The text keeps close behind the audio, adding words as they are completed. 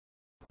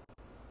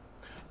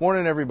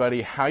Morning,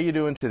 everybody. How you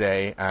doing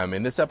today?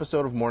 In this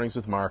episode of Mornings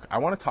with Mark, I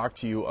want to talk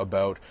to you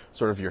about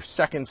sort of your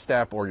second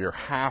step or your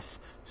half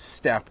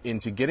step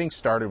into getting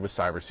started with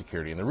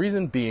cybersecurity. And the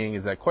reason being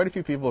is that quite a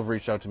few people have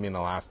reached out to me in the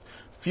last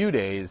few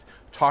days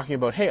talking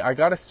about, hey, I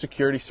got a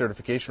security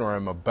certification or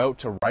I'm about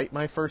to write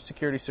my first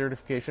security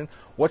certification.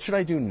 What should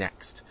I do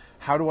next?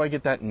 How do I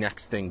get that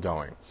next thing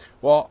going?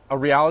 Well, a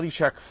reality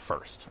check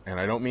first. And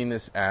I don't mean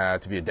this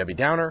to be a Debbie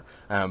Downer,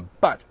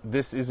 but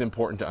this is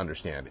important to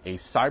understand. A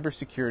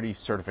cybersecurity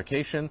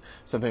certification,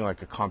 something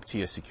like a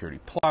CompTIA Security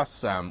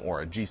Plus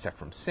or a GSEC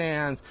from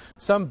SANS,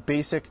 some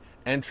basic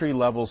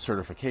entry-level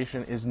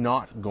certification is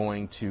not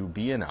going to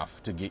be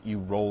enough to get you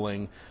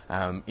rolling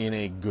in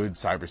a good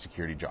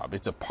cybersecurity job.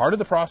 It's a part of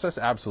the process,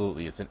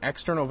 absolutely. It's an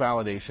external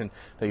validation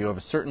that you have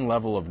a certain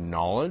level of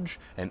knowledge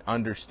and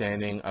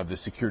understanding of the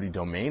security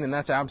domain, and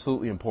that's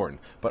absolutely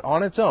important. But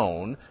on its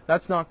own,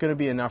 that's not going to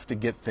be enough to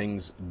get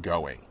things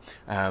going.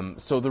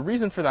 So the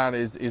reason for that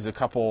is a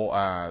couple,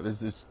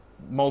 is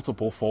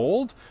multiple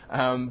fold,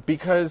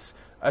 because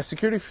a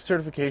security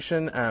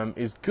certification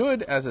is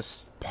good as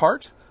a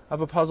part of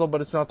a puzzle,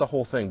 but it's not the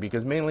whole thing,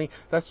 because mainly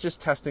that's just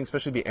testing,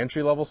 especially the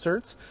entry-level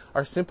certs,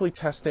 are simply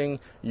testing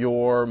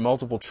your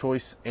multiple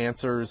choice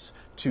answers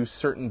to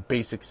certain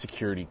basic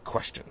security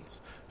questions.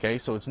 Okay,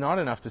 so it's not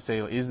enough to say,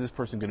 is this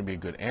person going to be a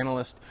good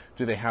analyst?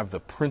 Do they have the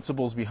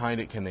principles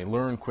behind it? Can they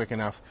learn quick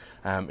enough?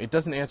 It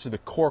doesn't answer the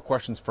core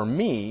questions for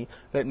me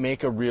that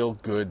make a real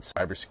good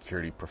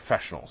cybersecurity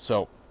professional.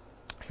 So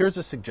here's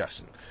a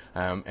suggestion,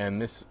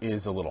 and this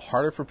is a little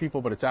harder for people,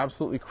 but it's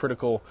absolutely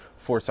critical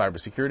for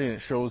cybersecurity, and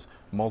it shows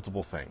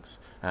multiple things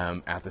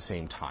at the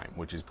same time,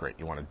 which is great.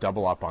 You want to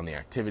double up on the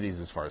activities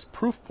as far as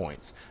proof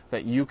points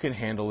that you can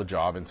handle a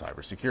job in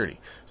cybersecurity.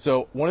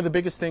 So one of the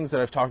biggest things that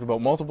I've talked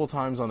about multiple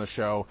times on the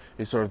show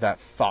is sort of that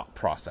thought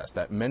process,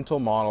 that mental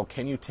model.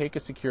 Can you take a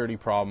security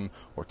problem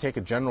or take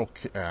a general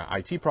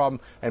IT problem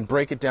and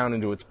break it down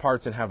into its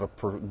parts and have a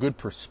good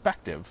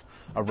perspective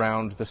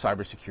around the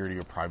cybersecurity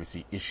or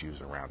privacy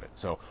issues around it?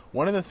 So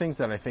one of the things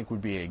that I think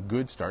would be a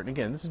good start, and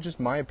again, this is just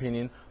my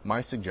opinion,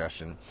 my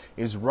suggestion,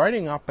 is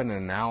writing up an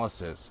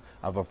analysis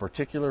of a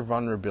particular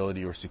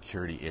vulnerability or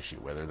security issue,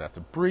 whether that's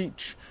a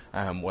breach,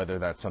 whether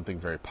that's something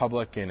very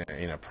public in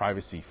a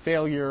privacy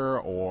failure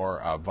or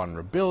a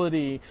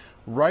vulnerability,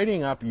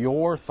 writing up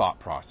your thought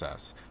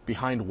process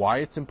behind why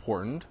it's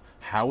important,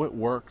 how it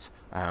worked,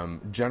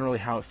 generally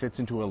how it fits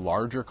into a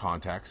larger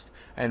context,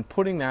 and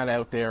putting that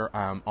out there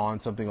on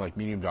something like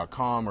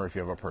medium.com, or if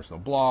you have a personal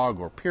blog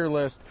or peer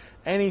list,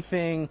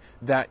 anything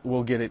that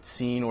will get it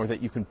seen or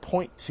that you can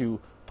point to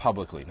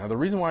publicly. Now, the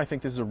reason why I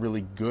think this is a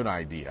really good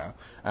idea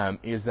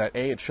is that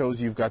A, it shows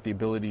you've got the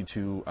ability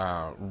to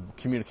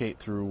communicate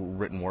through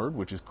written word,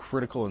 which is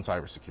critical in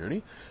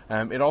cybersecurity.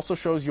 It also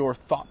shows your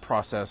thought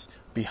process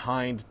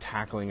behind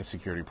tackling a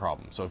security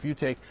problem. So if you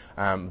take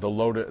the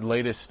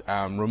latest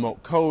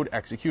remote code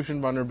execution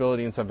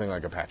vulnerability in something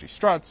like Apache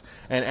Struts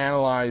and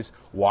analyze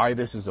why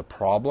this is a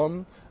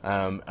problem,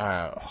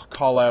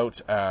 call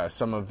out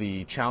some of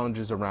the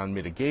challenges around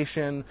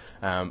mitigation,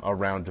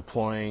 around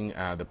deploying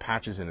the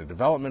patches in a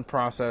development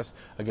process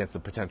against the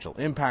potential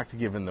impact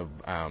given the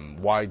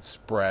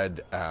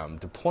widespread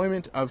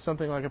deployment of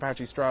something like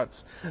Apache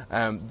Struts,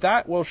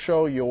 that will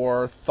show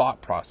your thought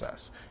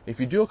process. If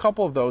you do a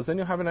couple of those, then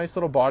you'll have a nice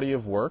little body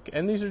of work,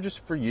 and these are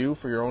just for you,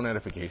 for your own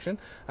edification,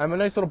 a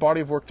nice little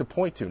body of work to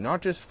point to,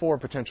 not just for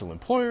potential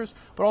employers,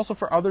 but also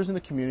for others in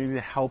the community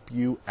to help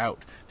you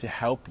out, to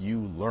help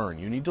you learn.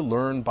 You need to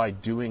learn by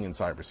doing in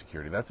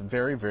cybersecurity. That's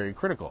very, very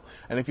critical.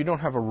 And if you don't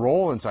have a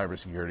role in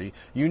cybersecurity,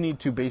 you need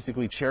to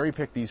basically cherry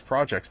pick these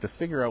projects to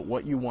figure out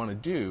what you want to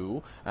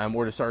do,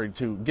 or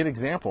to get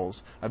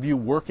examples of you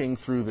working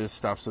through this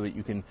stuff so that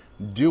you can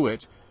do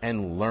it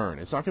and learn.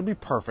 It's not going to be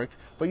perfect,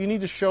 but you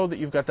need to show that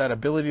you've got that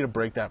ability to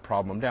break that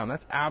problem down.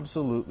 That's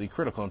absolutely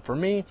critical. And for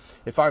me,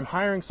 if I'm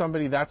hiring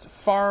somebody, that's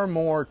far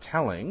more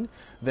telling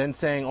than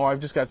saying, oh,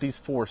 I've just got these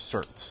 4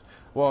 certs.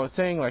 Well, it's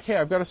saying like, hey,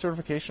 I've got a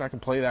certification, I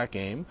can play that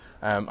game.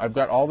 I've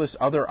got all this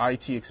other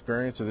IT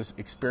experience or this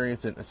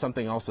experience in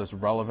something else that's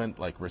relevant,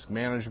 like risk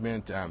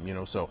management.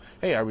 So,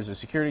 hey, I was a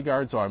security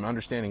guard, so I'm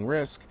understanding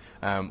risk,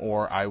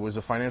 or I was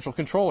a financial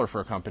controller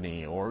for a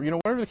company, or,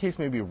 whatever the case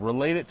may be,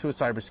 relate it to a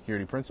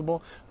cybersecurity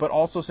principle, but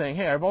also saying,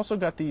 hey, I've also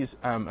got these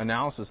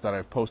analysis that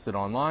I've posted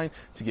online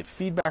to get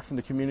feedback from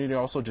the community,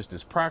 also just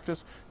as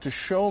practice, to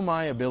show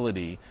my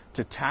ability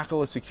to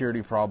tackle a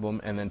security problem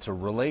and then to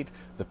relate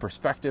the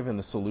perspective and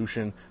the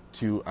solution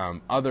to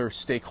other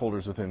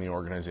stakeholders within the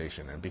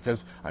organization. And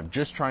because I'm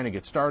just trying to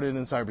get started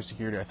in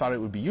cybersecurity, I thought it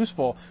would be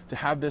useful to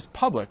have this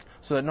public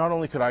so that not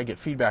only could I get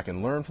feedback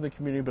and learn from the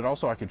community, but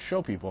also I could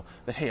show people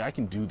that, hey, I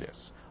can do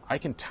this. I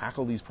can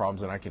tackle these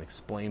problems and I can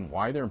explain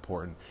why they're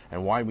important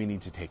and why we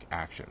need to take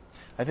action.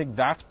 I think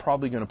that's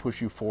probably going to push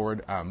you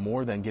forward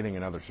more than getting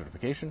another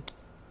certification.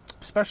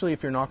 especially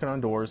if you're knocking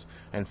on doors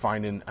and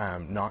finding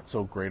not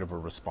so great of a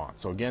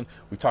response. So again,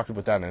 we talked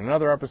about that in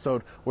another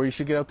episode, where you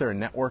should get out there and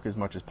network as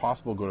much as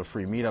possible. Go to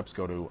free meetups,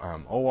 go to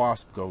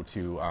OWASP, go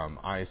to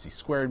ISC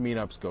squared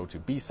meetups, go to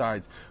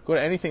B-Sides, go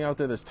to anything out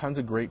there. There's tons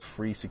of great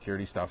free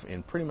security stuff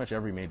in pretty much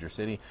every major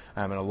city,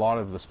 and a lot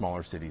of the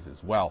smaller cities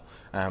as well.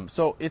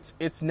 So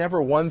it's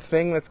never one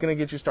thing that's going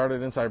to get you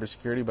started in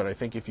cybersecurity, but I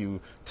think if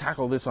you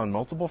tackle this on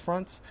multiple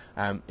fronts,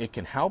 it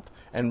can help.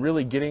 And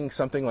really getting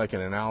something like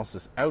an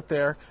analysis out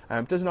there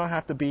does not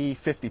have to be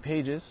 50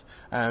 pages.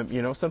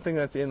 Something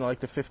that's in like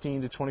the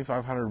 15 to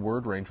 2,500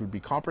 word range would be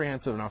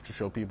comprehensive enough to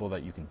show people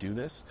that you can do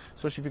this,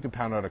 especially if you can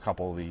pound out a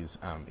couple of these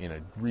in a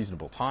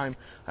reasonable time.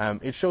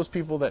 It shows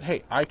people that,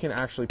 hey, I can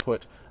actually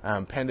put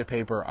pen to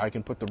paper, I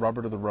can put the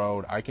rubber to the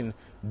road, I can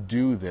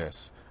do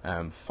this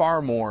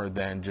far more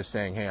than just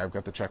saying, hey, I've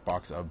got the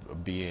checkbox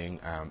of being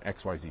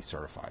XYZ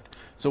certified.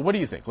 So what do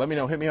you think? Let me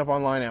know. Hit me up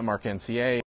online at MarkNCA.